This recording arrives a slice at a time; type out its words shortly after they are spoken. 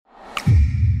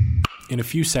In a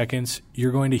few seconds,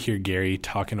 you're going to hear Gary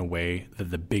talk in a way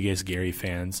that the biggest Gary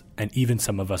fans, and even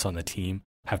some of us on the team,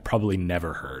 have probably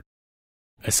never heard.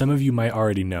 As some of you might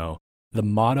already know, the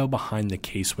motto behind the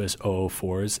K-Swiss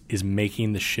 004s is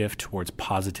making the shift towards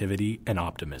positivity and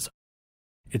optimism.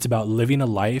 It's about living a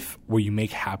life where you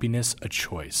make happiness a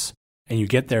choice, and you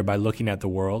get there by looking at the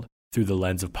world through the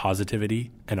lens of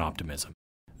positivity and optimism.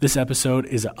 This episode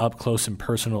is an up-close and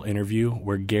personal interview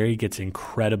where Gary gets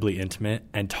incredibly intimate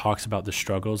and talks about the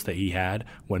struggles that he had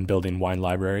when building Wine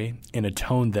Library in a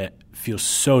tone that feels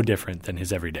so different than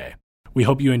his everyday. We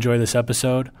hope you enjoy this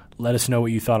episode. Let us know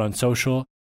what you thought on social.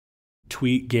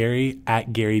 Tweet Gary at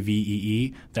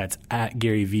GaryVEE. That's at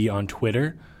GaryV on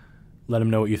Twitter. Let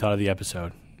him know what you thought of the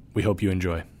episode. We hope you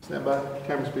enjoy. Stand by.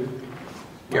 Camera speed.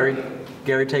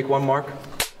 Gary, take one, Mark.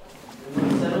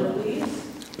 Settle, please.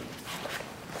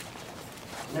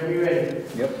 Whenever you're ready.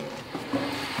 Yep.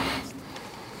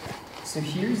 So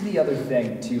here's the other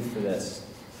thing, too, for this.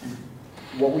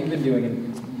 What we've been doing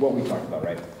and what we talked about,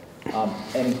 right?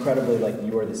 And incredibly,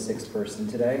 you are the sixth person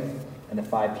today, and the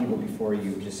five people before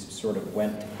you just sort of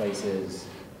went to places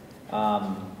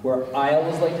where I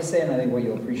always like to say, and I think what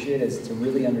you'll appreciate is to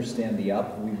really understand the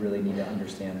up, we really need to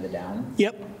understand the down.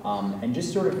 Yep. And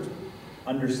just sort of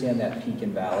understand that peak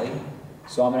and valley.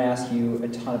 So I'm going to ask you a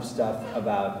ton of stuff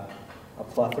about a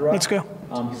plethora. Let's go.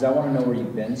 Because I want to know where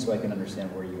you've been so I can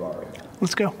understand where you are right now.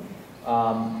 Let's go.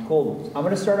 Cool. I'm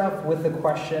going to start off with a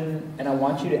question, and I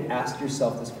want you to ask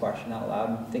yourself this question out loud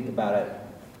and think about it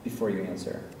before you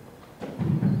answer.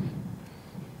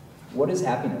 What is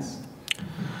happiness?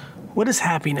 What is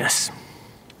happiness?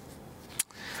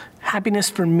 Happiness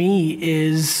for me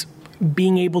is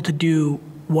being able to do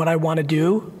what I want to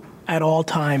do at all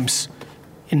times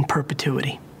in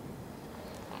perpetuity.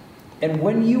 And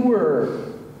when you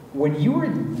were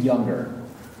younger,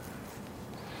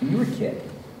 when you were a kid,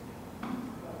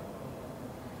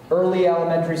 early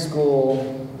elementary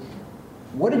school,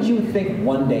 what did you think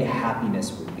one day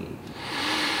happiness would be?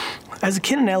 As a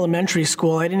kid in elementary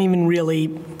school, I didn't even really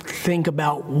think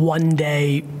about one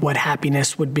day what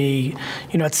happiness would be.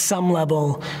 At some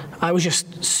level, I was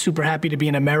just super happy to be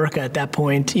in America at that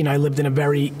point. I lived in a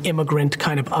very immigrant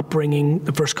kind of upbringing,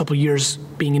 the first couple of years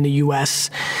being in the U.S.,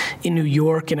 in New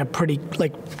York, in a pretty,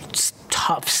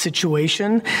 tough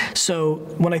situation. So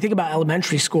when I think about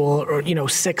elementary school, or,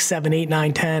 6, 7, 8,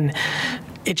 9, 10,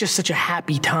 it's just such a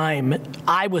happy time.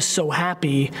 I was so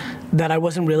happy that I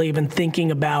wasn't really even thinking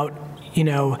about,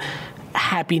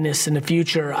 happiness in the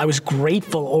future. I was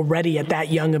grateful already at that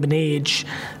young of an age.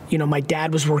 My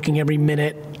dad was working every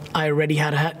minute. I already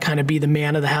had to kind of be the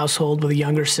man of the household with a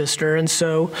younger sister. And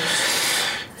so,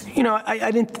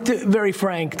 I didn't, very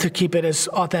frank, to keep it as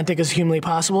authentic as humanly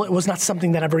possible, it was not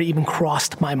something that ever even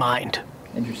crossed my mind.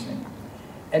 Interesting.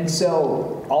 And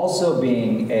so, also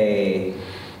being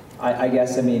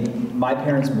my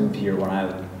parents moved here when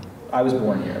I was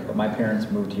born here, but my parents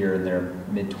moved here in their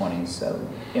mid-20s, so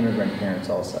immigrant parents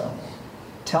also.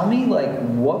 Tell me,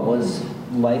 what was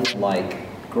life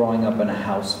like growing up in a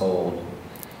household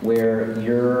where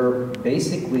you're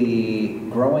basically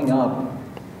growing up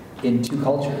in two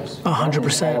cultures?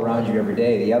 100%. All around you every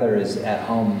day. The other is at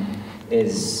home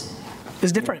is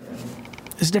different.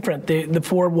 It's different. The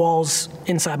four walls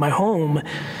inside my home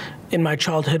in my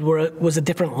childhood was a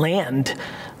different land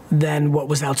than what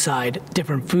was outside.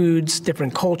 Different foods,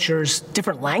 different cultures,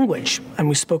 different language. And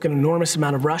we spoke an enormous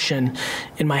amount of Russian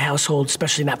in my household,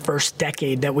 especially in that first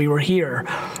decade that we were here.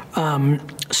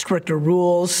 Stricter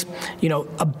rules,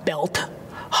 a belt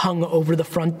hung over the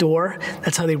front door.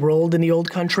 That's how they rolled in the old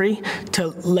country, to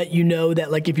let you know that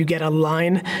if you get out of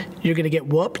line, you're gonna get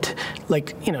whooped.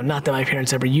 Not that my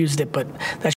parents ever used it, but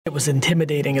that shit was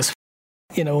intimidating as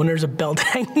when there's a belt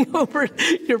hanging over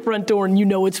your front door and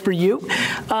it's for you.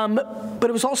 But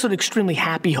it was also an extremely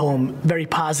happy home, very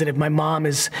positive. My mom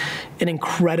is an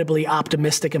incredibly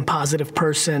optimistic and positive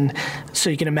person, so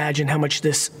you can imagine how much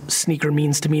this sneaker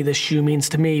means to me, this shoe means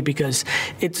to me, because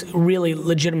it's really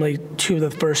legitimately two of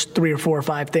the first 3 or 4 or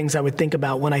 5 things I would think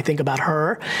about when I think about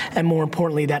her, and more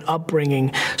importantly, that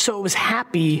upbringing. So it was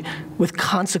happy with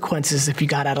consequences if you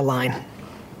got out of line.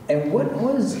 And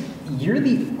you're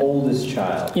the oldest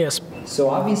child. Yes. So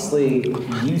obviously,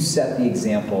 you set the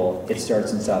example. It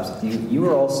starts and stops with you. You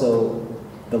were also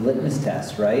the litmus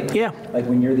test, right? Yeah.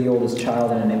 When you're the oldest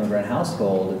child in an immigrant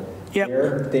household, yep.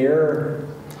 they're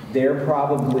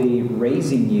probably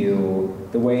raising you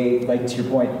the way, like to your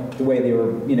point, the way they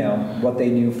were, what they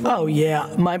knew from. Oh,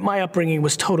 yeah. My upbringing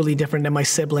was totally different than my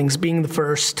siblings. Being the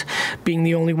first, being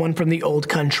the only one from the old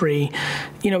country,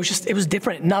 it was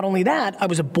different. Not only that, I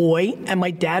was a boy, and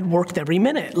my dad worked every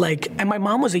minute. And my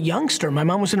mom was a youngster. My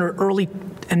mom was in her early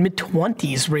and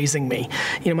mid-20s raising me.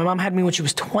 My mom had me when she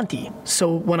was 20.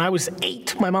 So when I was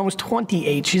 8, my mom was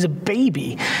 28. She's a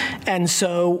baby. And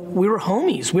so we were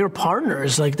homies. We were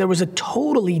partners. There was a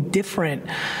totally different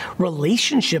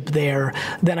relationship there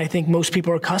than I think most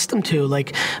people are accustomed to.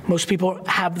 Most people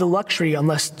have the luxury,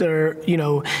 unless they're,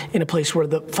 in a place where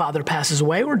the father passes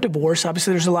away or divorce.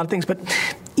 Obviously, there's a lot of things. But,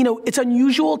 it's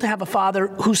unusual to have a father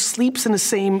who sleeps in the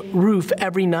same roof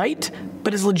every night,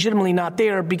 but is legitimately not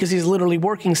there because he's literally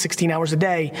working 16 hours a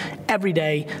day, every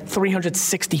day,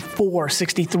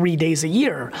 63 days a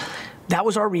year. That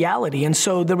was our reality. And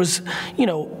so there was,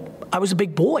 I was a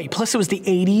big boy. Plus, it was the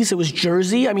 80s. It was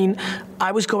Jersey.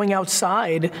 I was going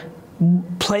outside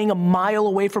playing a mile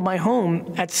away from my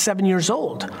home at 7 years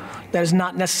old. That is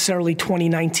not necessarily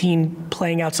 2019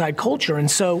 playing outside culture. And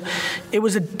so it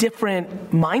was a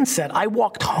different mindset. I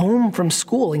walked home from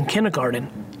school in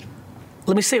kindergarten.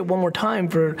 Let me say it one more time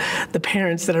for the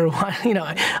parents that are,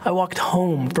 I walked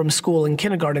home from school in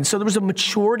kindergarten. So there was a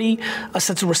maturity, a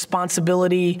sense of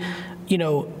responsibility,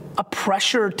 a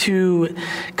pressure to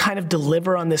kind of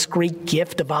deliver on this great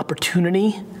gift of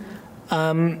opportunity.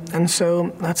 And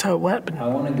so that's how it went. I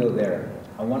want to go there.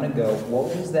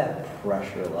 What was that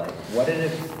pressure like? What did it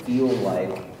feel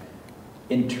like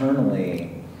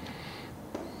internally?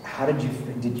 How did you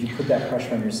put that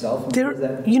pressure on yourself?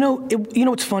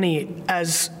 It's funny,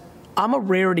 as I'm a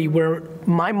rarity where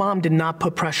my mom did not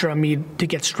put pressure on me to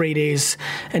get straight A's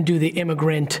and do the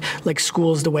immigrant,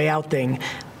 school's the way out thing.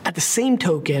 At the same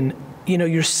token,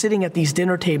 you're sitting at these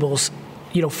dinner tables,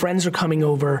 friends are coming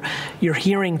over, you're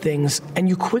hearing things, and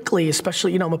you quickly,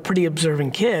 especially, I'm a pretty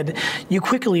observant kid, you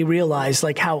quickly realize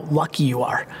how lucky you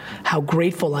are, how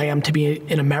grateful I am to be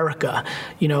in America,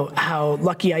 how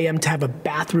lucky I am to have a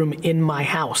bathroom in my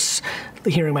house.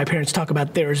 Hearing my parents talk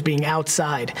about theirs being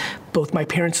outside. Both my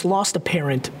parents lost a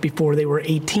parent before they were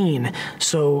 18,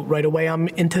 so right away I'm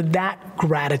into that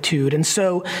gratitude. And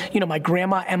so, my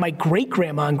grandma and my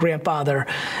great-grandma and grandfather,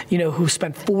 who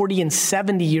spent 40 and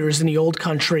 70 years in the old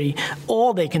country,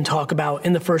 all they can talk about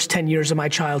in the first 10 years of my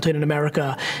childhood in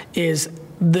America is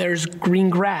there's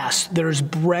green grass, there's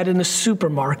bread in the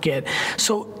supermarket.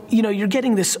 So, you're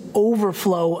getting this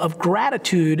overflow of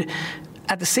gratitude.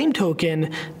 At the same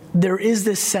token, there is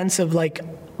this sense of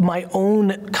my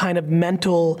own kind of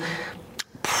mental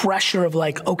pressure of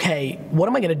okay, what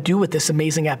am I going to do with this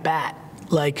amazing at bat?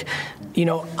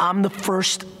 I'm the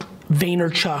first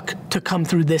Vaynerchuk to come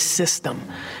through this system.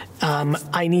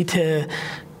 I need to,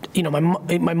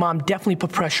 my mom definitely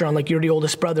put pressure on you're the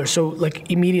oldest brother. So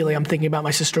immediately I'm thinking about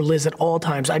my sister Liz at all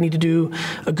times. I need to do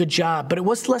a good job. But it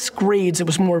was less grades. It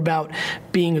was more about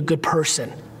being a good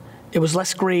person. It was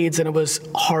less grades and it was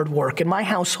hard work. In my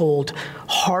household,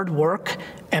 hard work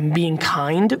and being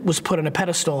kind was put on a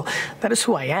pedestal. That is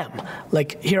who I am.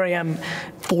 Here I am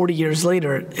 40 years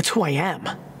later, it's who I am.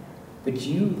 But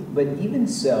even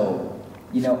so,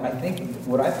 I think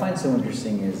what I find so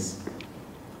interesting is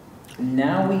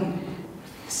now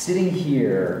sitting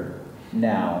here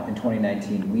now in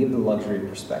 2019, we have the luxury of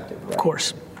perspective, right? Of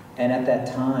course. And at that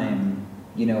time,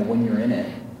 when you're in it,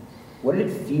 what did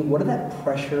it feel? What did that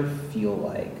pressure feel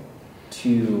like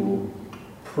to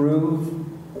prove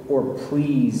or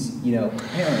please,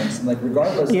 parents?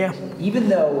 Regardless, yeah. Even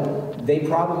though they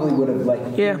probably would have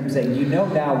saying,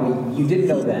 now, you didn't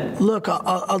know then. Look,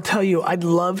 I'll tell you, I'd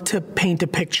love to paint a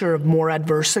picture of more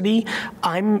adversity.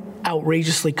 I'm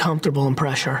outrageously comfortable in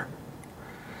pressure.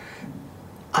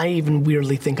 I even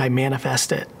weirdly think I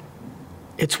manifest it.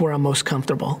 It's where I'm most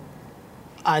comfortable.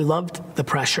 I loved the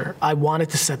pressure. I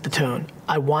wanted to set the tone.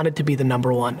 I wanted to be the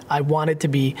number one. I wanted to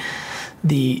be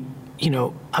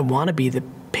I want to be the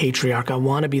patriarch. I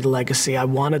want to be the legacy. I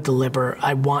want to deliver.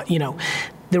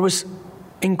 There was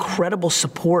incredible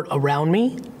support around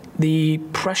me. The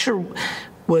pressure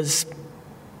was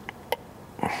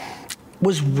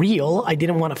real. I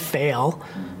didn't want to fail.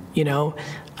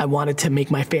 I wanted to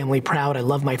make my family proud. I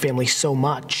love my family so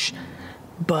much.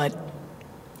 But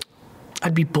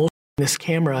I'd be bullshitting this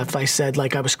camera if I said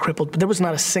I was crippled. But there was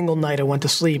not a single night I went to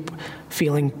sleep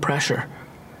feeling pressure.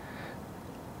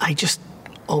 I just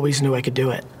always knew I could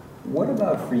do it. What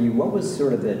about for you? What was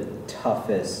sort of the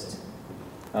toughest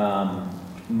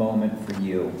moment for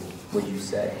you, would you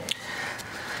say?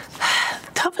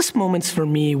 Toughest moments for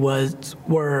me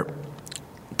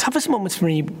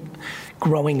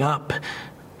growing up.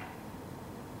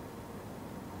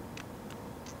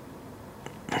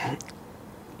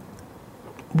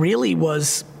 really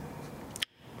was,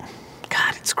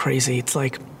 God, it's crazy. It's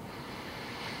like,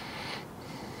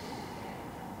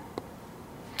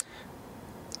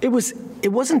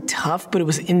 it wasn't tough, but it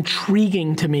was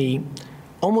intriguing to me,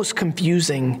 almost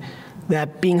confusing,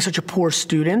 that being such a poor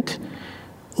student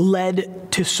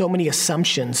led to so many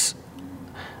assumptions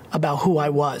about who I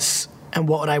was and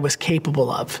what I was capable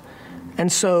of.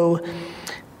 And so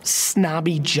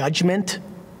snobby judgment,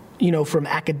 from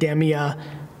academia,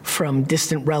 from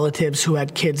distant relatives who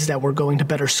had kids that were going to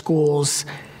better schools.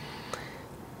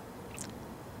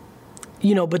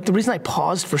 But the reason I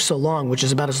paused for so long, which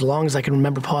is about as long as I can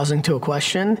remember pausing to a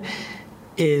question,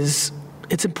 is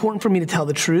it's important for me to tell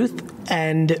the truth.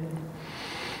 And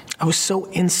I was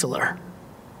so insular.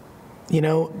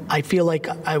 I feel like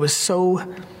I was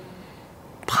so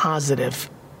positive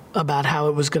about how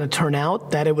it was going to turn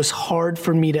out that it was hard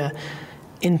for me to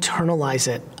internalize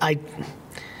it.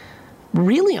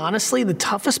 Really, honestly, the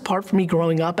toughest part for me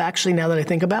growing up, actually, now that I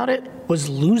think about it, was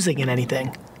losing in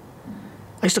anything.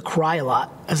 I used to cry a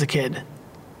lot as a kid.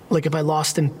 Like if I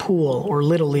lost in pool or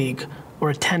Little League or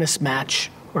a tennis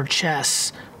match or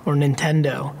chess or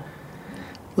Nintendo.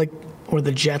 Or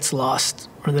the Jets lost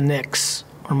or the Knicks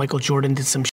or Michael Jordan did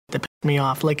some shit that pissed me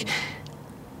off.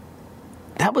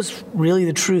 That was really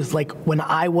the truth. When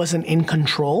I wasn't in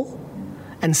control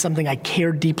and something I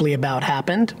cared deeply about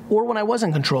happened, or when I was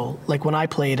in control, like when I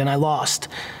played and I lost,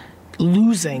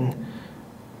 losing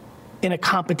in a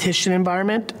competition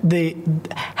environment,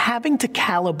 having to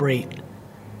calibrate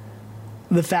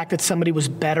the fact that somebody was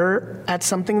better at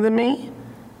something than me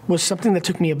was something that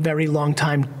took me a very long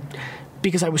time,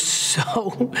 because I was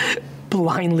so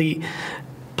blindly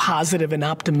positive and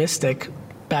optimistic,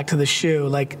 back to the shoe,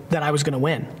 that I was going to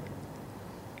win.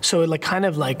 So it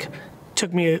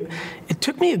took me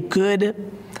a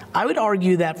good, I would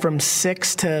argue that from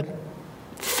 6 to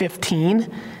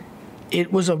 15,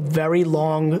 it was a very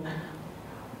long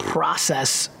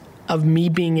process of me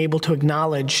being able to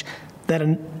acknowledge that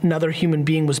another human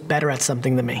being was better at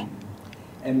something than me.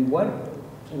 And what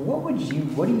do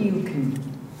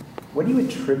you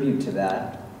attribute to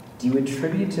that? Do you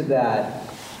attribute to that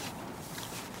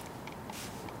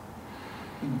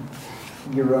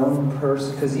your own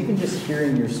person? Because even just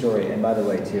hearing your story, and by the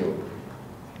way, too,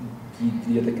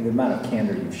 the amount of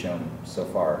candor you've shown so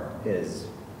far is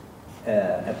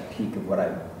at the peak of what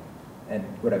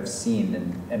I've seen,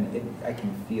 and I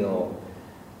can feel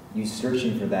you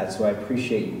searching for that. So I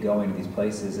appreciate you going to these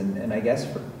places, and I guess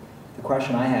the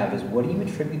question I have is, what do you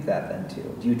attribute that then to?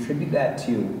 Do you attribute that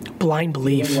to blind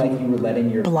belief? Feeling like you were letting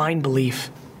your blind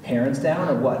belief parents down,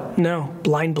 or what? No,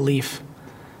 blind belief.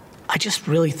 I just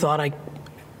really thought I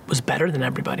was better than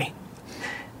everybody.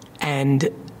 And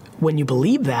when you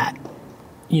believe that,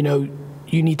 you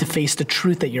need to face the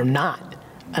truth that you're not.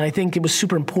 And I think it was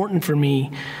super important for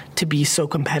me to be so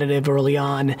competitive early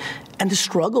on and to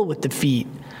struggle with defeat,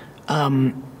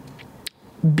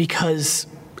 because,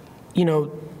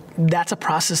 that's a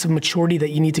process of maturity that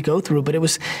you need to go through. But it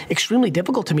was extremely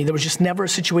difficult to me. There was just never a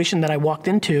situation that I walked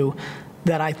into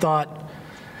that I thought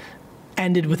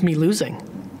ended with me losing.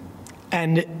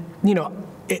 And,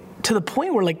 to the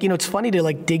point where, it's funny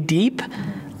to, dig deep.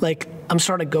 I'm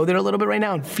starting to go there a little bit right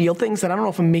now and feel things that I don't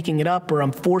know if I'm making it up or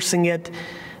I'm forcing it,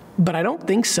 but I don't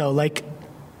think so.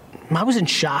 I was in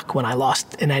shock when I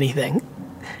lost in anything.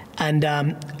 And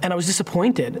I was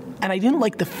disappointed. And I didn't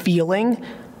like the feeling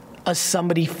of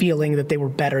somebody feeling that they were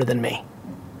better than me.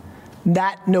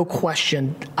 That, no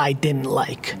question, I didn't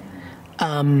like.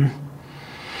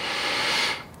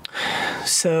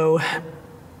 So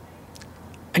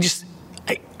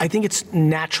I think it's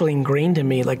naturally ingrained in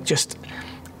me.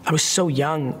 I was so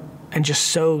young and just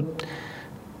so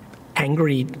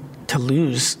angry to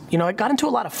lose. I got into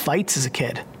a lot of fights as a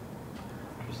kid.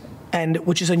 And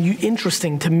which is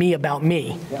interesting to me about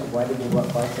me. Yeah, why did you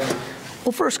fight that?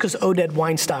 Well, first, because Oded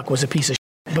Weinstock was a piece of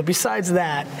shit. But besides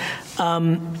that,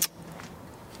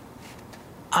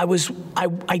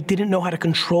 I didn't know how to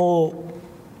control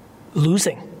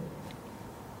losing.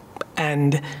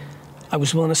 And I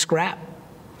was willing to scrap,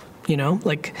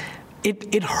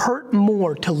 it hurt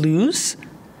more to lose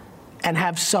and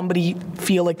have somebody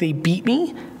feel like they beat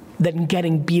me than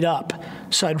getting beat up.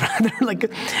 So I'd rather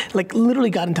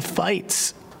literally got into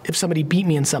fights if somebody beat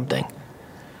me in something.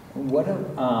 What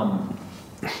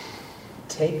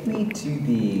take me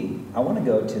to I want to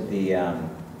go to the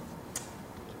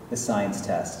science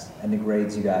test and the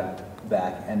grades you got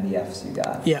back and the Fs you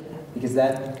got. Yeah. Because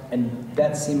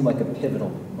that seemed like a pivotal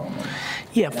moment.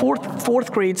 Yeah,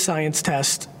 fourth grade science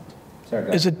test. Sorry,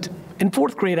 go ahead. In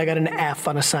fourth grade, I got an F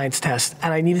on a science test,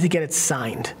 and I needed to get it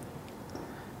signed.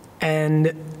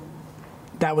 And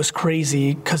that was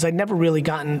crazy because I'd never really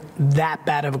gotten that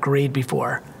bad of a grade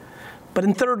before. But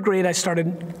in third grade, I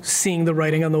started seeing the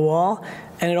writing on the wall,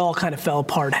 and it all kind of fell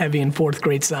apart heavy in fourth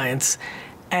grade science.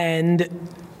 And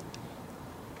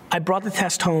I brought the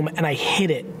test home, and I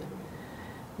hid it.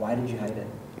 Why did you hide it?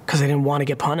 Because I didn't want to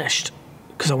get punished.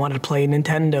 Because I wanted to play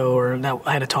Nintendo, or no,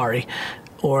 I had Atari,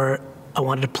 or I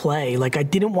wanted to play. Like, I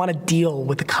didn't want to deal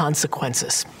with the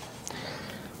consequences.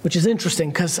 Which is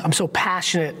interesting because I'm so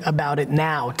passionate about it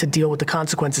now to deal with the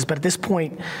consequences. But at this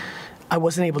point, I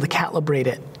wasn't able to calibrate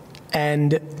it.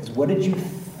 And What did you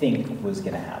think was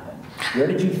going to happen? Where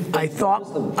did you think I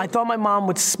thought my mom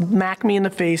would smack me in the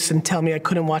face and tell me I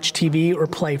couldn't watch TV or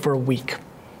play for a week.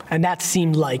 And that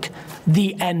seemed like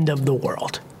the end of the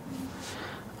world.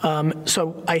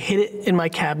 So I hid it in my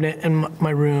cabinet in my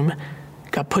room,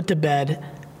 got put to bed,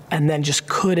 and then just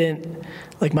couldn't,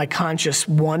 like my conscience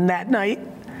won that night.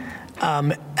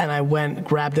 And I went,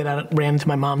 grabbed it, ran into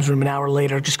my mom's room an hour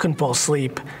later, just couldn't fall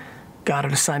asleep, got her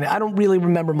to sign it. I don't really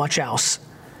remember much else.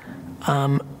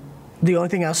 The only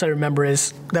thing else I remember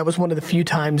is that was one of the few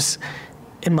times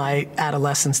in my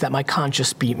adolescence that my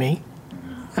conscience beat me.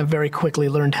 I very quickly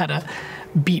learned how to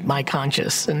beat my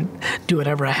conscience and do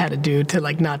whatever I had to do to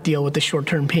like not deal with the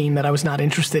short-term pain that I was not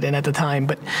interested in at the time.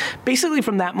 But basically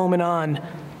from that moment on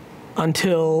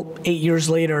until 8 years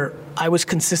later, I was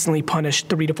consistently punished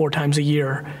 3 to 4 times a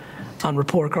year on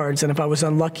report cards. And if I was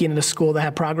unlucky in a school that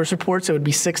had progress reports, it would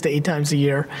be 6 to 8 times a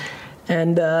year.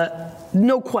 And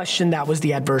no question that was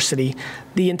the adversity.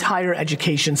 The entire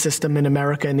education system in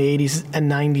America in the 80s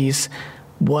and 90s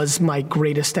was my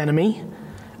greatest enemy.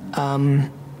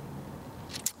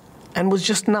 And was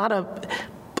just not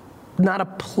a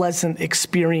pleasant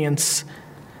experience.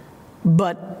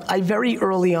 But I very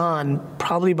early on,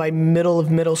 probably by middle of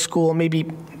middle school, maybe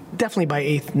definitely by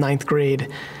 8th, 9th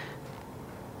grade,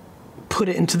 put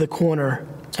it into the corner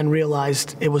and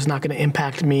realized it was not going to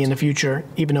impact me in the future,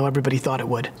 even though everybody thought it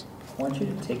would. I want you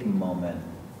to take a moment,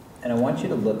 and I want you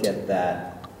to look at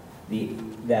that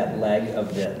leg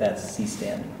of that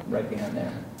C-stand right behind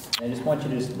there. And I just want you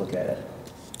to just look at it.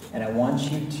 And I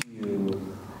want you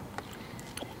to,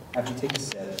 after you take a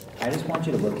sip, I just want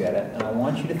you to look at it, and I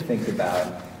want you to think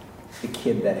about the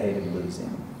kid that hated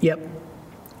losing. Yep.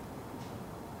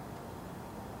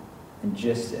 And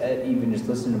just, even just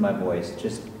listen to my voice,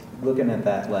 just looking at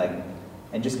that leg,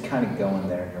 and just kind of going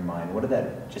there in your mind. What did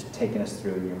that, just taking us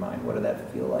through in your mind, what did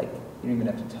that feel like? You don't even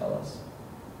have to tell us.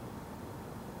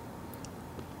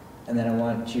 And then I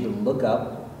want you to look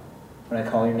up, when I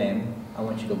call your name, I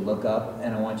want you to look up,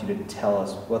 and I want you to tell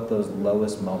us what those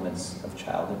lowest moments of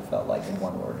childhood felt like in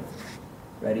one word.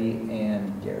 Ready?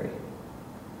 And Gary.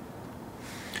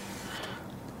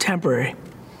 Temporary.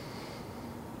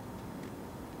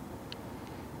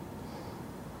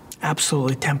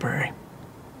 Absolutely temporary.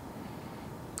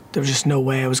 There was just no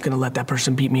way I was going to let that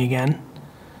person beat me again.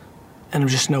 And there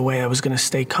was just no way I was going to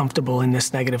stay comfortable in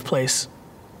this negative place.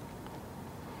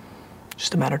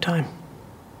 Just a matter of time.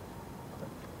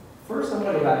 First, I'm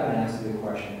going to go back and ask you the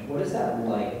question. What is that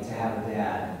like to have a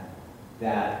dad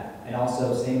that, and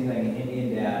also same thing,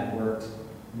 Indian dad, worked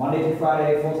Monday through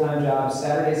Friday, full-time job,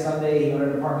 Saturday, Sunday, he owned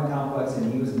an apartment complex,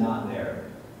 and he was not there.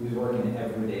 He was working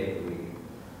every day of the week.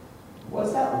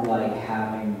 What's that like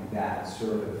having that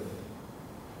sort of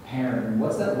parent? And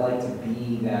what's that like to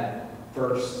be that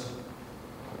first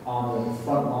on the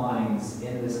front lines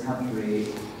in this country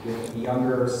with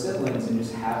younger siblings and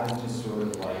just having to sort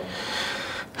of like...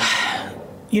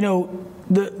 You know,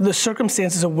 the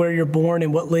circumstances of where you're born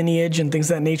and what lineage and things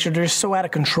of that nature, they're so out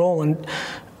of control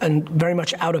and very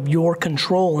much out of your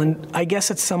control. And I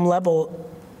guess at some level,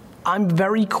 I'm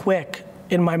very quick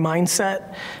in my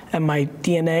mindset and my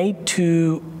DNA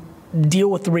to deal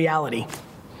with the reality.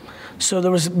 So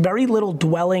there was very little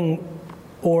dwelling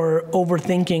or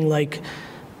overthinking like,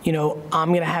 you know, I'm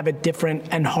going to have it different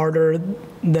and harder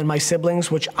than my siblings,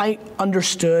 which I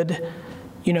understood,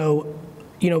 you know,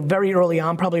 very early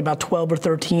on, probably about 12 or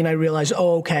 13, I realized,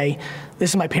 oh, okay,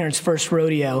 this is my parents' first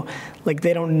rodeo. Like,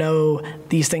 they don't know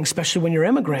these things, especially when you're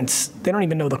immigrants. They don't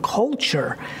even know the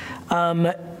culture.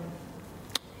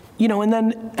 You know, and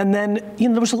then, you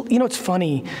know, there was, you know, it's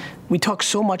funny. We talk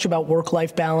so much about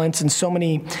work-life balance and so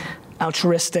many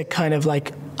altruistic kind of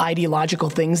like ideological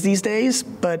things these days,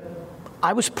 but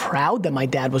I was proud that my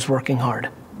dad was working hard.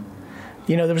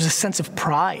 You know, there was a sense of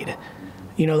pride.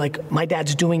 You know, like, my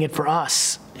dad's doing it for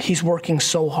us. He's working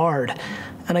so hard.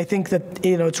 And I think that,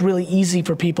 you know, it's really easy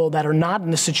for people that are not in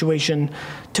this situation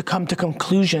to come to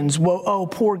conclusions. Well, oh,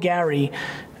 poor Gary.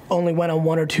 only went on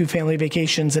 1 or 2 family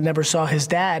vacations and never saw his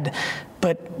dad.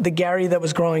 But the Gary that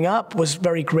was growing up was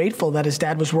very grateful that his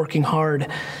dad was working hard.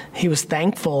 He was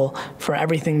thankful for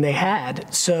everything they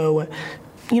had. So,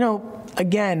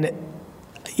 again,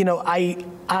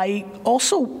 I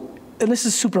also, and this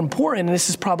is super important, and this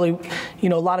is probably, a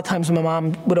lot of times my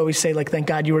mom would always say, like, thank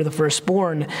God you were the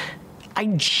firstborn. I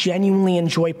genuinely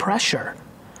enjoy pressure.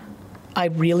 I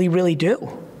really, really do.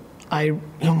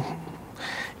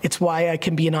 It's why I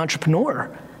can be an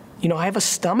entrepreneur. I have a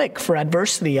stomach for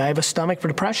adversity. I have a stomach for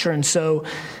the pressure. And so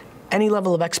any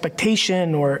level of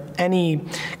expectation or any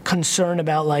concern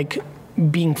about like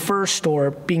being first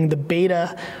or being the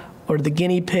beta or the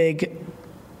guinea pig,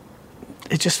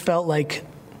 it just felt like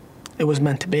it was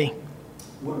meant to be.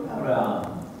 What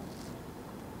about,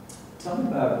 tell me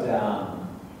about,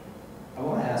 I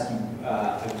want to ask you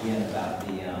again about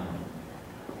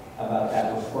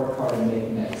that report card and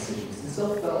making that decision. It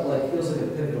still feels like a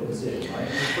pivotal decision, right?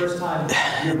 It's the first time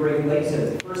you're breaking, like you said,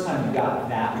 it's the first time you got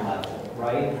that level,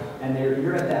 right? And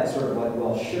you're at that sort of like,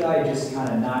 well, should I just kind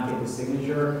of not get the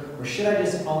signature, or should I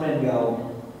just own it and go,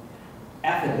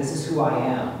 F it, this is who I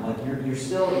am. Like you're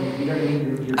still, you know what I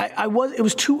mean? It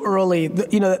was too early.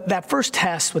 That first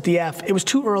test with the F, it was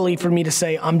too early for me to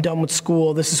say, I'm done with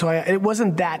school. This is who I am. It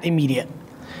wasn't that immediate.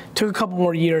 It took a couple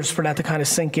more years for that to kind of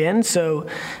sink in. So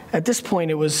at this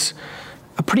point, it was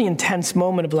a pretty intense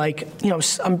moment of like,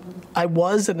 I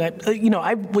was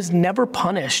never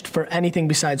punished for anything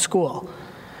besides school.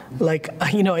 Like,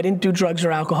 I didn't do drugs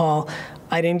or alcohol.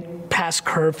 I didn't pass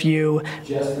curfew.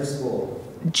 Just for school.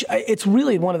 It's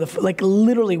really one of the,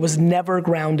 literally was never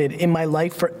grounded in my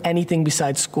life for anything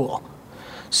besides school.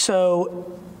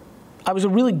 So I was a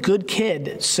really good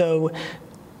kid. So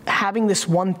having this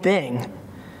one thing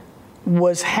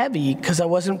was heavy because I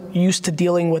wasn't used to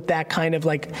dealing with that kind of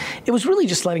it was really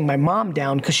just letting my mom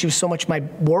down because she was so much my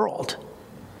world.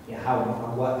 Yeah, how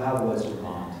was your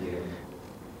mom to you?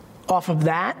 Off of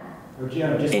that, or,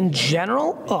 just in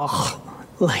general,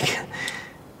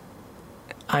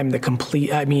 I'm the complete,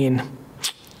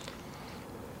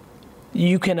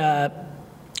 you can, a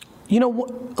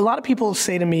lot of people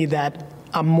say to me that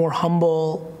I'm more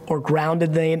humble or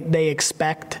grounded than they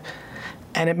expect,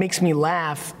 and it makes me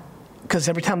laugh because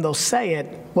every time they'll say it,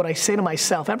 what I say to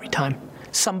myself every time,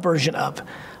 some version of,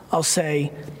 I'll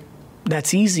say,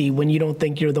 that's easy when you don't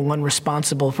think you're the one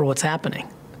responsible for what's happening.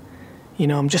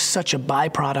 I'm just such a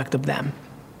byproduct of them.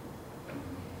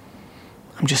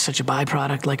 I'm just such a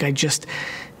byproduct.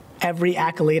 Every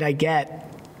accolade I get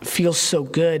feels so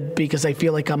good because I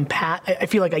feel like I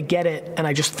feel like I get it and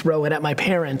I just throw it at my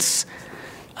parents.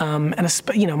 And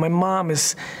my mom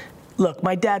is, look,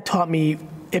 my dad taught me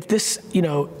if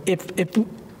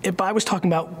I was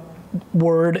talking about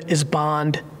word is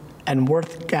bond and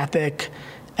work ethic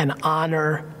and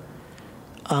honor,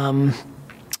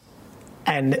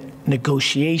 and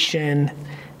negotiation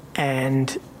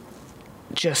and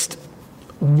just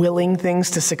willing things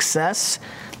to success,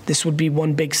 this would be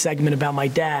one big segment about my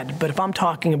dad. But if I'm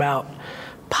talking about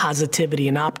positivity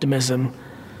and optimism,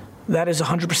 that is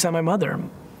 100% my mother.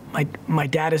 My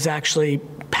dad is actually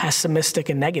pessimistic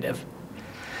and negative.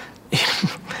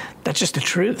 That's just the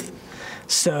truth.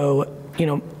 So,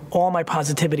 all my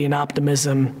positivity and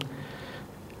optimism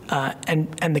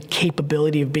and the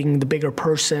capability of being the bigger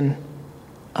person,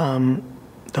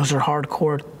 those are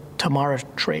hardcore Tamara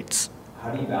traits.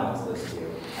 How do you balance those two?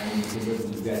 Because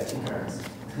you've got 2 parents,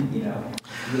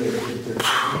 really 50%,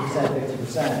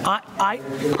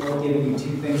 50%. They're both giving you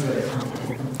 2 things that are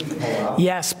completely polar opposite.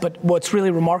 Yes, but what's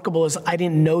really remarkable is I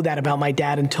didn't know that about my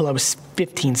dad until I was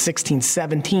 15, 16,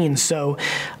 17. So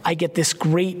I get this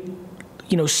great,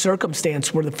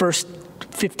 circumstance where the first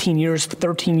 15 years,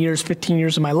 13 years, 15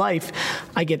 years of my life,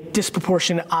 I get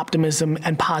disproportionate optimism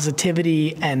and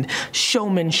positivity and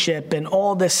showmanship and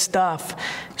all this stuff,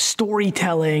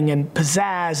 storytelling and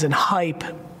pizzazz and hype.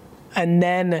 And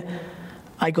then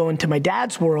I go into my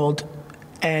dad's world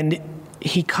and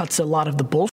he cuts a lot of the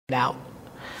bullshit out.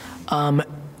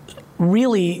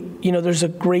 Really, there's a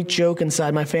great joke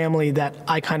inside my family that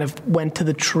I kind of went to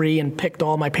the tree and picked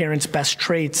all my parents' best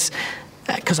traits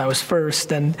because I was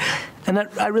first, and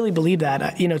I really believe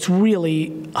that. It's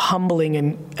really humbling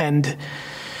and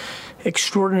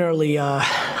extraordinarily.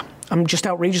 I'm just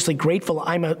outrageously grateful.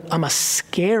 I'm a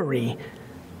scary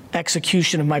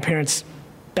execution of my parents'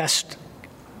 best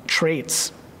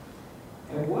traits.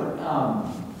 And what?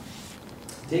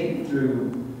 Take me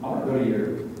through. I want to go to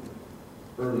your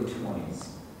early 20s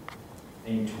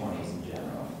and your 20s in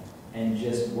general, and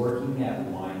just working at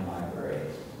Wine Library,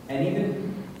 and even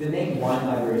the name Wine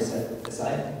Library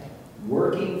aside,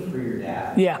 working for your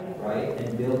dad, Yeah. right,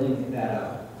 and building that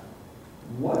up.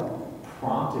 What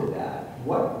prompted that?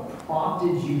 What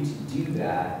prompted you to do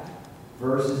that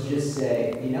versus just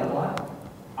say, you know what?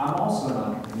 I'm also an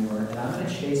entrepreneur and I'm going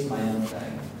to chase my own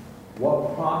thing.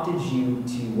 What prompted you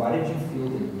to, why did you feel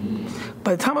the need?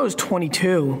 By the time I was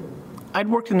 22, I'd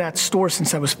worked in that store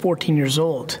since I was 14 years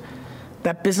old.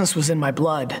 That business was in my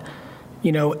blood,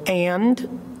 you know,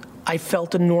 and I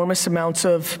felt enormous amounts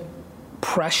of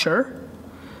pressure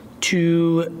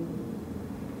to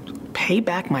pay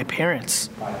back my parents.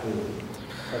 By who?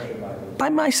 Pressure by who? By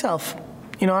myself.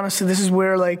 You know, honestly, this is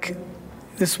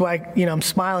why, you know, I'm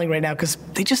smiling right now because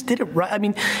they just did it right. I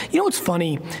mean, you know what's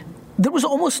funny? There was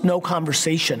almost no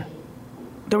conversation.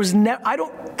 I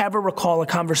don't ever recall a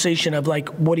conversation of like,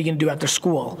 what are you going to do after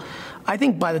school? I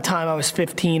think by the time I was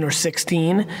 15 or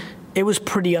 16, it was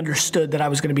pretty understood that I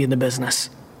was going to be in the business.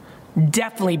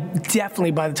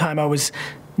 Definitely by the time I was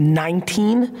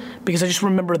 19, because I just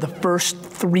remember the first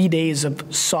 3 days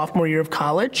of sophomore year of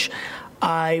college,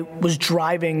 I was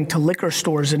driving to liquor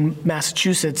stores in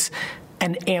Massachusetts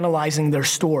and analyzing their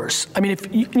stores. I mean,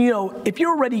 if you're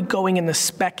already going into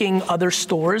speccing other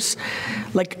stores,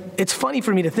 like, it's funny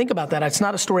for me to think about that. It's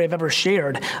not a story I've ever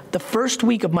shared. The first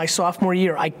week of my sophomore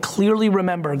year, I clearly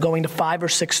remember going to 5 or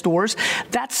 6 stores.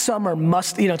 That summer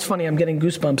it's funny, I'm getting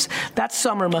goosebumps. That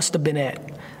summer must have been it.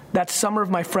 That summer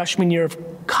of my freshman year of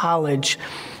college,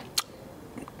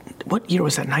 what year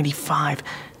was that, 95,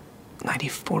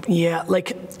 94? Yeah,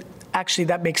 like, actually,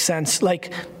 that makes sense.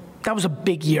 Like, that was a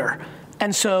big year.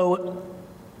 And so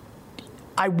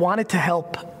I wanted to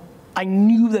help. I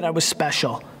knew that I was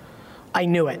special. I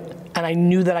knew it. And I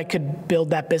knew that I could build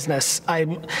that business. I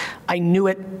knew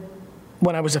it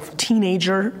when I was a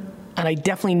teenager, and I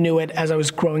definitely knew it as I was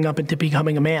growing up into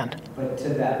becoming a man. But to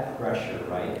that pressure,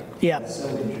 right? Yeah. That's so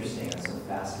interesting, that's so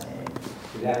fascinating.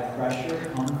 Did that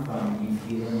pressure come from you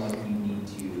feeling like you need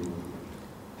to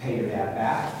pay your dad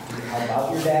back? Help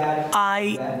out your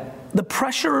dad? The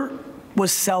pressure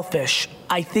was selfish.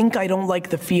 I think I don't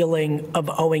like the feeling of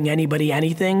owing anybody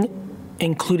anything,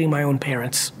 including my own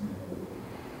parents.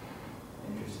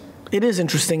 Interesting. It is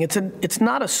interesting. It's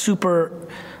not a super,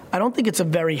 I don't think it's a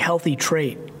very healthy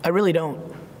trait. I really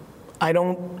don't. I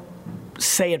don't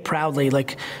say it proudly.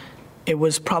 Like, it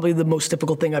was probably the most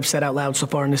difficult thing I've said out loud so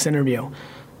far in this interview.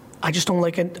 I just don't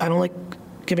like it. I don't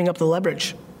like giving up the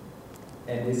leverage.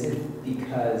 And is it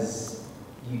because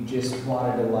you just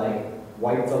wanted to, like,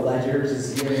 wipe the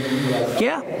ledgers? Like,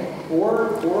 Yeah. okay.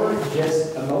 Or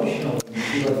just emotional?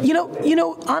 You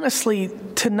know, honestly,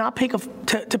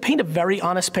 to paint a very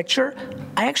honest picture,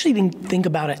 I actually didn't think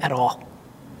about it at all.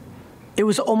 It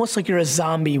was almost like you're a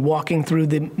zombie walking through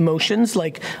the motions.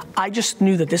 Like, I just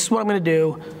knew that this is what I'm going to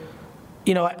do.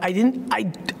 You know, I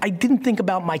didn't think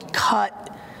about my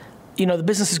cut. You know, the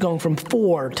business is going from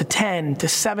 4 to 10 to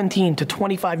 17 to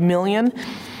 25 million.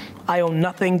 I own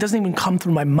nothing. Doesn't even come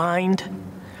through my mind.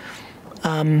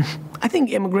 I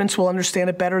think immigrants will understand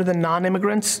it better than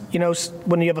non-immigrants. You know,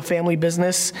 when you have a family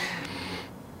business,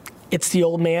 it's the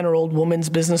old man or old woman's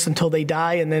business until they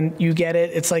die, and then you get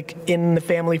it. It's like in the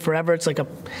family forever. It's like it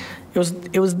was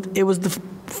the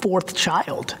 4th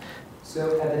child.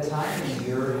 So at the time when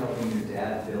you're helping your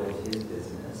dad build his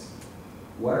business,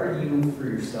 what are you for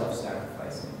yourself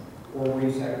sacrificing? Or were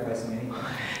you sacrificing anything?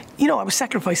 You know, I was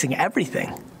sacrificing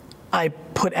everything. I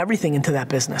put everything into that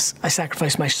business. I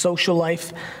sacrificed my social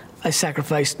life. I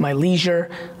sacrificed my leisure.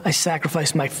 I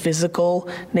sacrificed my physical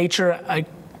nature. I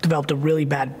developed a really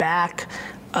bad back.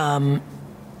 I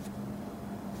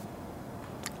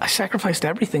sacrificed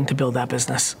everything to build that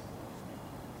business.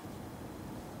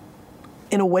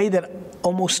 In a way that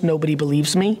almost nobody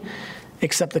believes me,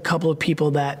 except a couple of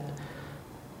people that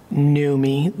knew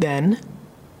me then.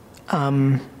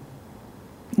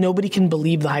 Nobody can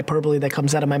believe the hyperbole that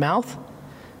comes out of my mouth,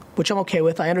 which I'm okay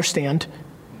with, I understand.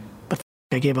 But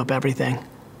I gave up everything.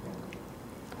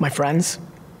 My friends?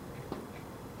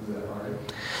 Was that hard?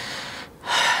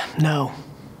 No.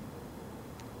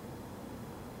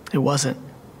 It wasn't.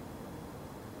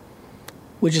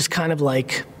 Which is kind of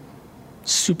like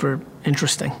super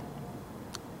interesting.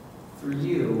 For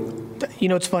you, You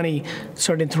know, it's funny,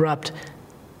 sorry to interrupt.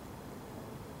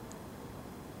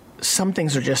 Some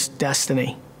things are just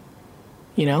destiny,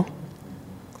 you know?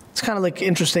 It's kind of like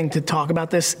interesting to talk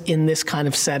about this in this kind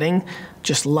of setting,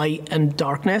 just light and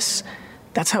darkness.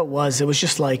 That's how it was. It was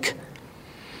just like,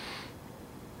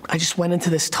 I just went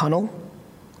into this tunnel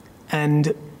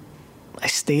and I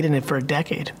stayed in it for a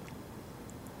decade.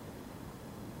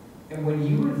 and when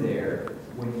you were there,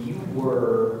 when you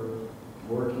were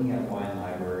working at Wine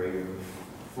Library,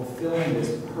 fulfilling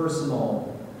this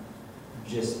personal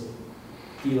just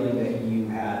feeling that you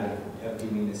had of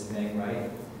doing this thing, right?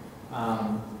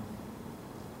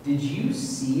 Did you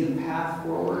see a path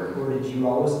forward, or did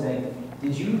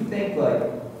you think like,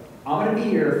 I'm gonna be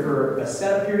here for a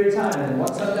set period of time, and then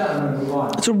once I'm done, I'm gonna move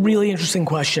on? It's a really interesting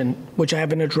question, which I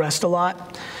haven't addressed a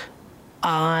lot.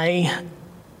 I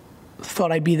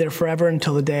thought I'd be there forever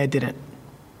until the day I didn't.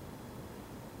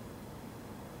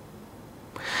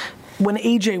 When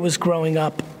AJ was growing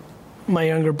up, my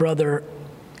younger brother,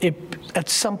 at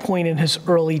some point in his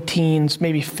early teens,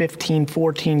 maybe 15,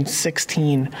 14,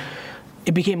 16,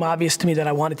 it became obvious to me that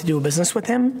I wanted to do a business with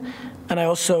him. And I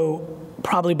also,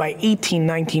 probably by 18,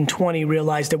 19, 20,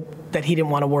 realized that he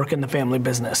didn't want to work in the family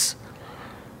business.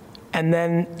 And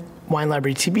then Wine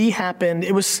Library TV happened.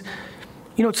 It was,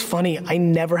 it's funny, I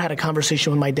never had a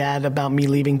conversation with my dad about me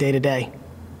leaving day to day.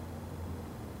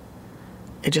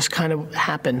 It just kind of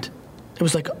happened. It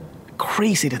was like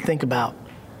crazy to think about.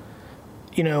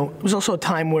 It was also a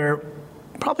time where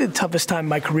probably the toughest time in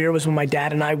my career was when my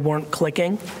dad and I weren't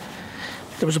clicking.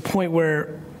 There was a point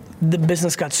where the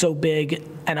business got so big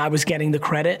and I was getting the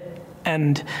credit,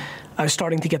 and I was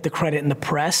starting to get the credit in the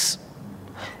press.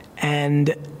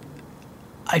 And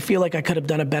I feel like I could have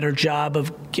done a better job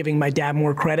of giving my dad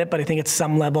more credit, but I think at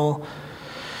some level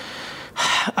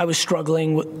I was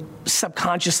struggling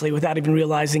subconsciously, without even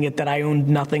realizing it, that I owned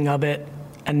nothing of it.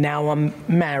 And now I'm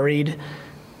married,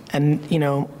 and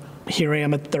here I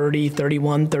am at 30,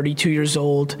 31, 32 years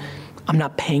old. I'm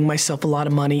not paying myself a lot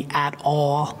of money at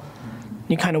all.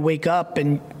 You kind of wake up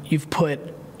and you've put,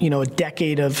 a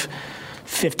decade of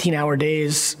 15-hour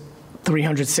days,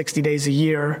 360 days a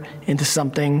year into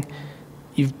something.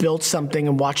 You've built something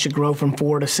and watched it grow from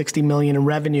 4 to 60 million in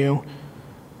revenue,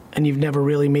 and you've never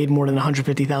really made more than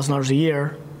 $150,000 a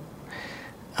year.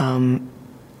 And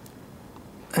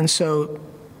so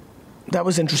that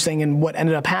was interesting. And what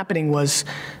ended up happening was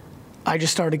I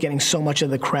just started getting so much of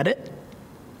the credit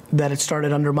that it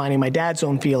started undermining my dad's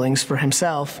own feelings for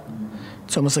himself.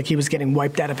 It's almost like he was getting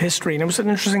wiped out of history. And it was an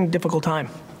interesting, difficult time.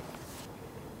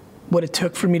 What it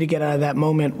took for me to get out of that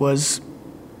moment was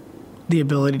the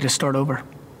ability to start over.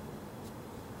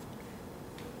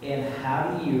 And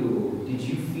did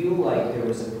you feel like there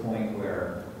was a point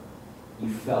where you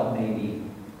felt maybe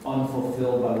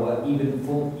unfulfilled by what,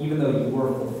 even though you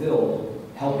were fulfilled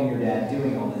helping your dad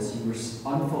doing all this, you were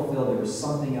unfulfilled, there was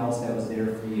something else that was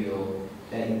there for you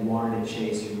that you wanted to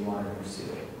chase or you wanted to pursue?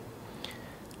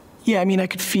 Yeah, I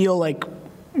could feel like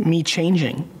me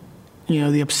changing.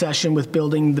 The obsession with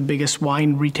building the biggest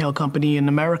wine retail company in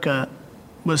America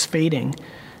was fading.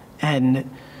 And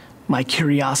my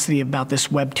curiosity about this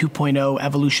Web 2.0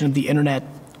 evolution of the internet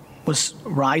was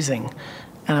rising.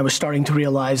 And I was starting to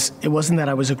realize it wasn't that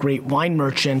I was a great wine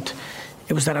merchant,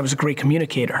 it was that I was a great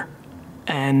communicator.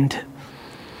 And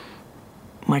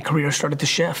my career started to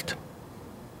shift.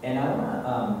 And I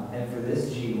want and for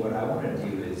this, G, what I want to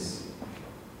do is,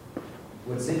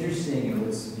 what's interesting and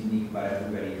what's unique about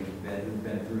everybody who's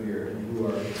been through here and who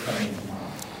are coming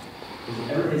tomorrow,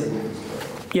 is everybody's a different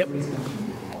story. Yep. Everybody's coming from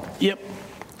different walls. Yep.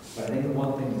 But I think the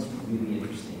one thing that's really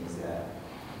interesting is that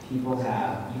people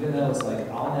have, even though it's like,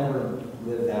 I'll never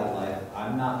live that life,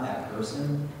 I'm not that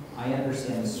person, I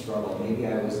understand the struggle. Maybe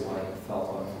I was felt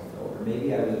unfulfilled, or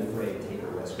maybe I was afraid to take a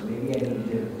risk, or maybe I needed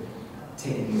to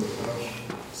take a new approach.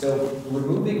 So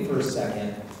removing for a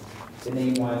second the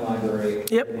name Wine Library,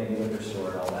 Yep. the name liquor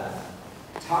store, and all that.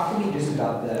 Talk to me just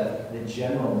about the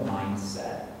general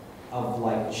mindset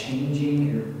of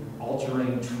changing or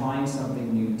altering, trying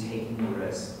something new, taking a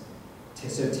risk.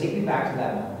 So take me back to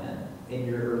that moment in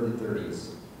your early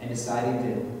 30s and deciding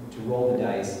to roll the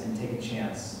dice and take a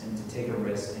chance and to take a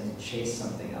risk and to chase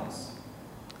something else.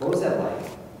 What was that like?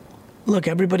 Look,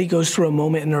 everybody goes through a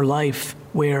moment in their life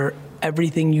where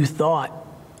everything you thought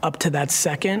up to that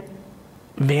second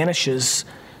vanishes,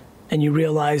 and you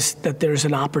realize that there's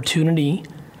an opportunity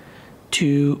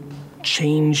to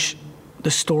change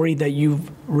the story that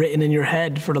you've written in your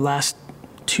head for the last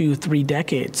 2-3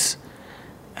 decades.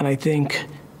 And I think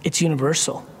it's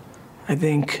universal. I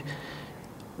think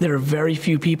there are very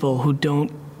few people who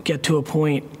don't get to a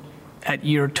point at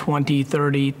year 20,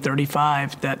 30,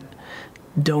 35 that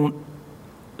don't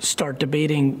start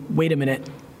debating, wait a minute,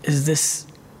 is this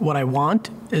what I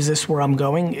want? Is this where I'm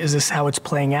going? Is this how it's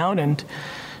playing out? And,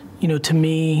 to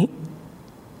me,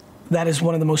 that is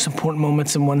one of the most important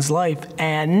moments in one's life.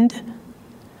 And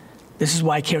this is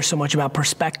why I care so much about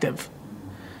perspective.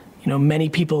 Many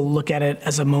people look at it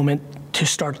as a moment to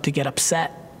start to get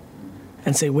upset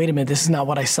and say, wait a minute, this is not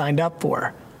what I signed up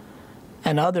for.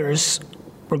 And others,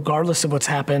 regardless of what's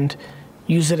happened,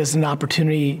 use it as an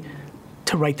opportunity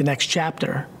to write the next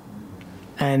chapter.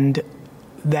 And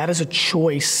that is a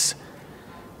choice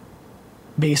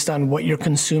based on what you're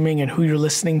consuming and who you're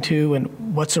listening to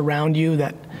and what's around you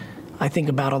that I think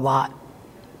about a lot.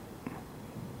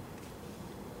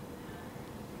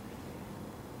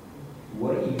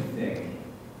 What do you think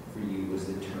for you was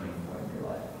the turning point in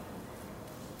your life?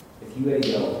 If you had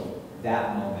to go,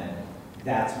 that moment,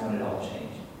 that's when it all changed.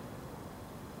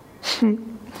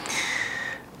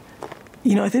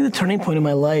 You know, I think the turning point in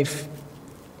my life,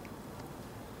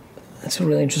 that's a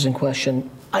really interesting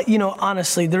question.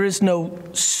 Honestly, there is no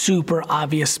super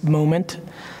obvious moment.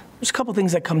 There's a couple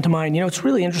things that come to mind. It's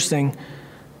really interesting.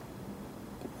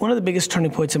 One of the biggest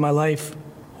turning points in my life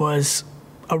was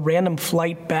a random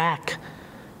flight back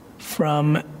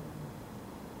from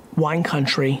wine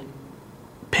country,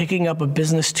 picking up a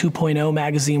Business 2.0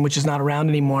 magazine, which is not around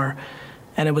anymore.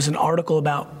 And it was an article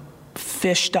about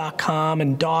fish.com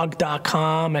and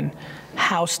dog.com and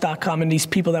house.com and these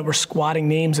people that were squatting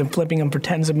names and flipping them for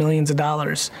tens of millions of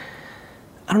dollars.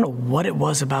 I don't know what it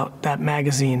was about that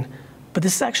magazine, but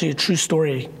this is actually a true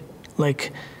story.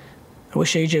 Like, I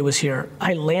wish AJ was here.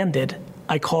 I landed,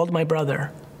 I called my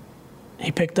brother.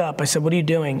 He picked up. I said, "What are you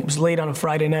doing?" It was late on a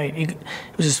Friday night. It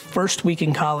was his first week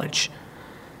in college.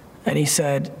 And he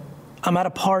said, "I'm at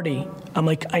a party." I'm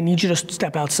like, "I need you to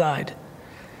step outside."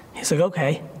 He's like,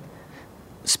 "Okay."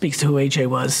 Speaks to who AJ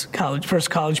was. First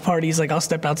college party. He's like, "I'll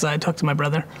step outside, talk to my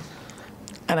brother."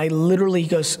 And I literally, he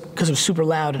goes, because it was super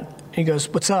loud, he goes,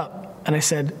 "What's up?" And I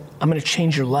said, "I'm going to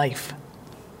change your life.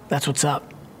 That's what's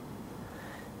up."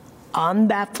 On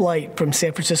that flight from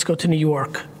San Francisco to New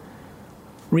York,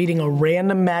 reading a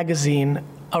random magazine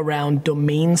around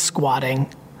domain squatting,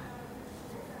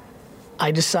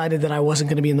 I decided that I wasn't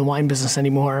going to be in the wine business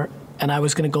anymore, and I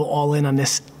was going to go all in on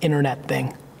this internet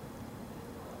thing.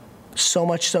 So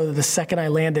much so that the second I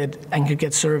landed and could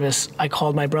get service, I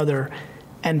called my brother,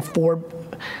 and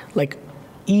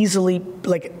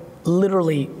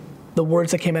literally, the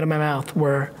words that came out of my mouth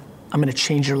were, "I'm going to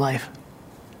change your life."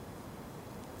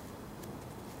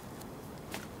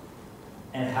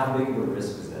 And how big of a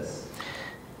risk was this?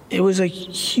 It was a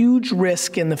huge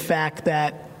risk in the fact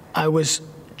that I was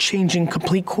changing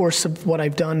complete course of what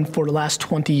I've done for the last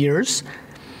 20 years.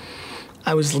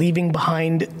 I was leaving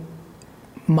behind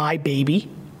my baby.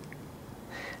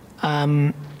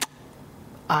 I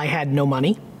had no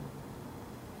money.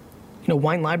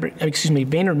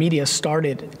 VaynerMedia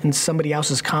started in somebody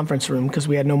else's conference room because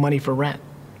we had no money for rent.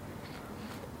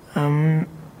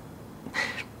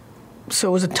 So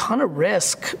it was a ton of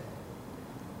risk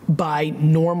by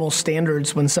normal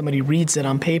standards when somebody reads it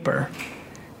on paper,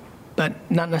 but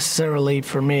not necessarily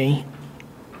for me.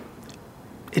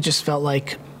 It just felt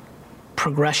like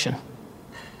progression.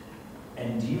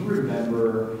 And do you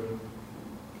remember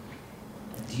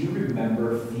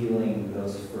feeling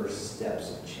those first steps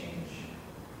of change?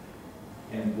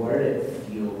 And what did it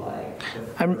feel like?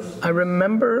 I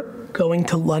remember going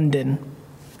to London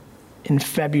in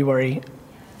February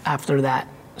after that,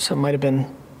 so it might have been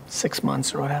 6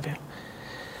 months or what have you,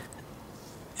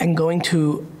 and going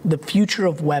to the Future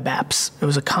of Web Apps. It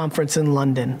was a conference in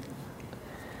London.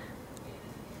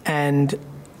 And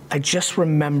I just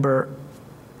remember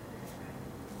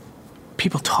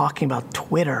people talking about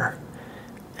Twitter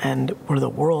and where the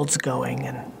world's going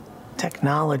and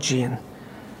technology, and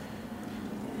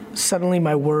suddenly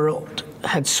my world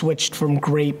had switched from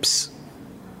grapes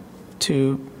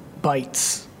to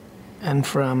bytes and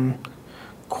from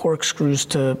corkscrews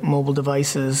to mobile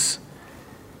devices.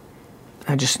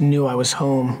 I just knew I was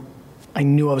home. I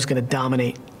knew I was going to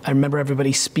dominate. I remember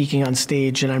everybody speaking on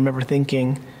stage, and I remember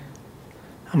thinking,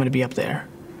 I'm going to be up there.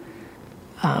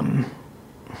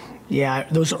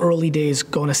 Those early days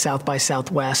going to South by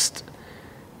Southwest,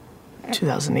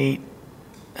 2008,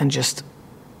 and just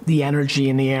the energy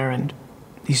in the air and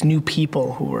these new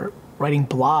people who were writing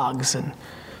blogs and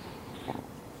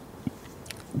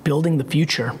building the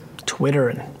future, Twitter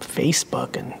and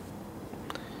Facebook, and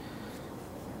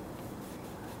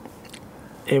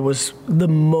it was the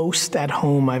most at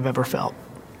home I've ever felt.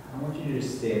 I want you to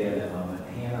just stay there that moment,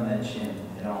 hand on that chin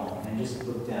and all, and just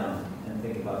look down and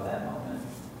think about that moment.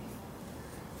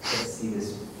 Let's see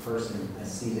this person, I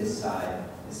see this side,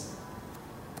 this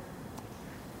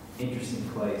interesting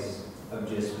place of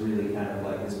just really kind of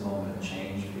like this moment of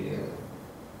change for you.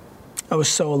 I was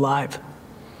so alive.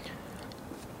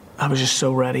 I was just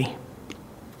so ready.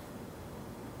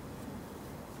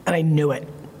 And I knew it.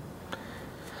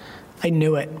 I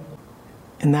knew it.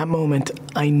 In that moment,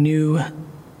 I knew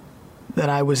that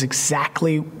I was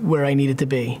exactly where I needed to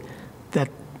be, that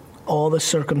all the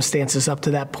circumstances up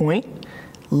to that point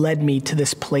led me to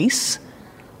this place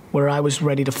where I was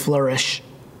ready to flourish.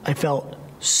 I felt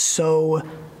so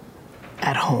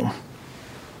at home.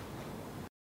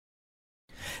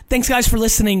 Thanks, guys, for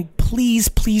listening. Please,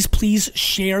 please, please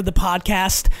share the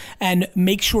podcast and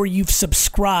make sure you've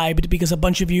subscribed, because a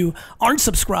bunch of you aren't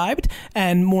subscribed.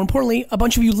 And more importantly, a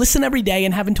bunch of you listen every day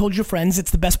and haven't told your friends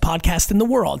it's the best podcast in the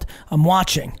world. I'm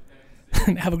watching.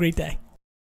 Have a great day.